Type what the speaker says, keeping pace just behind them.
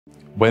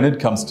When it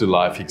comes to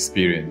life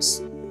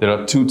experience, there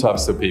are two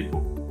types of people.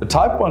 The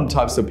type 1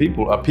 types of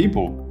people are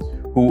people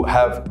who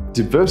have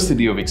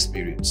diversity of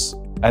experience.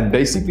 And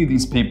basically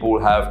these people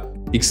have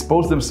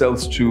exposed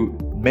themselves to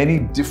many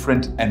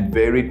different and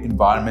varied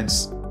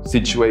environments,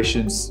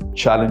 situations,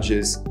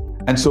 challenges,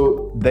 and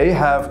so they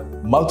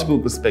have multiple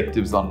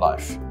perspectives on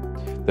life.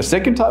 The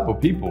second type of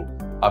people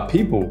are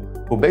people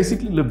who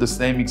basically live the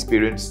same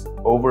experience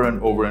over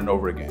and over and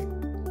over again.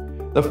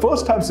 The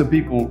first types of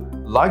people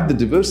like the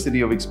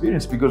diversity of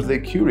experience because they're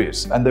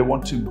curious and they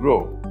want to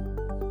grow.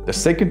 The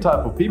second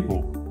type of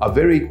people are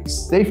very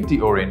safety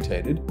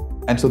orientated,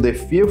 and so they're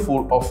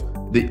fearful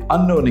of the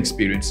unknown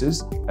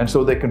experiences, and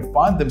so they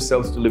confine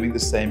themselves to living the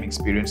same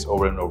experience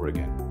over and over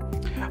again.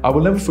 I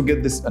will never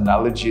forget this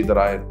analogy that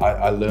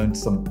I learned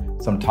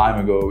some time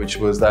ago, which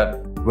was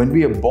that when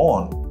we are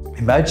born,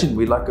 imagine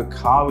we're like a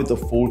car with a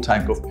full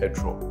tank of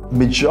petrol.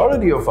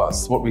 Majority of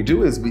us, what we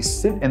do is we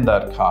sit in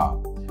that car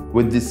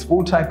with this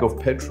full tank of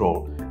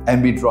petrol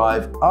and we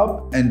drive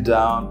up and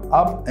down,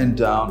 up and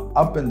down,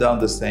 up and down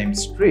the same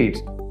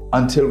street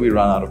until we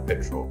run out of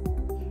petrol.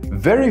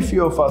 Very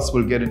few of us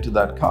will get into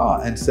that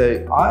car and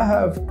say, I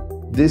have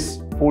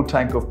this full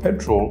tank of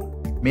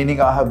petrol,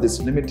 meaning I have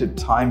this limited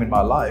time in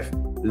my life.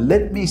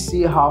 Let me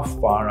see how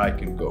far I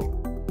can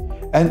go.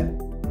 And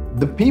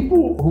the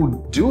people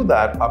who do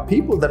that are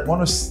people that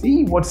want to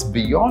see what's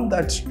beyond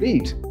that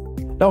street.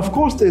 Now, of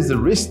course, there's a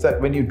risk that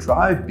when you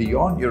drive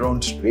beyond your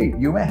own street,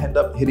 you may end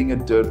up hitting a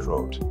dirt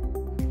road.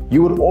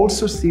 You will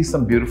also see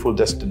some beautiful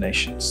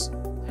destinations.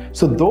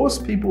 So those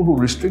people who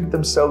restrict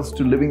themselves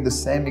to living the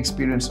same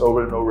experience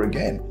over and over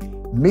again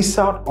miss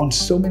out on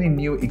so many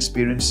new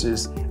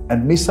experiences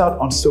and miss out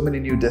on so many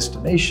new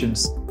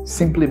destinations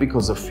simply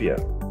because of fear.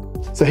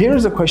 So here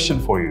is a question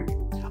for you.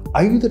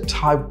 Are you the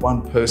type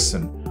 1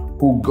 person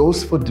who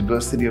goes for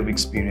diversity of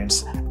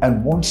experience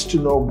and wants to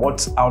know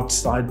what's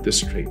outside the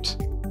street?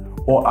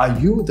 Or are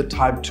you the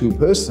type 2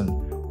 person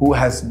who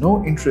has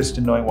no interest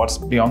in knowing what's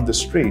beyond the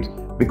street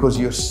because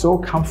you're so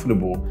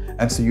comfortable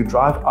and so you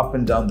drive up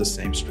and down the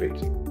same street?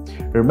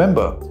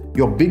 Remember,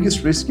 your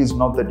biggest risk is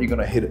not that you're going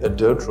to hit a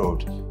dirt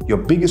road. Your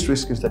biggest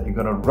risk is that you're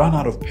going to run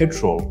out of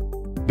petrol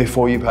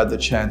before you've had the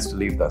chance to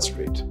leave that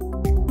street.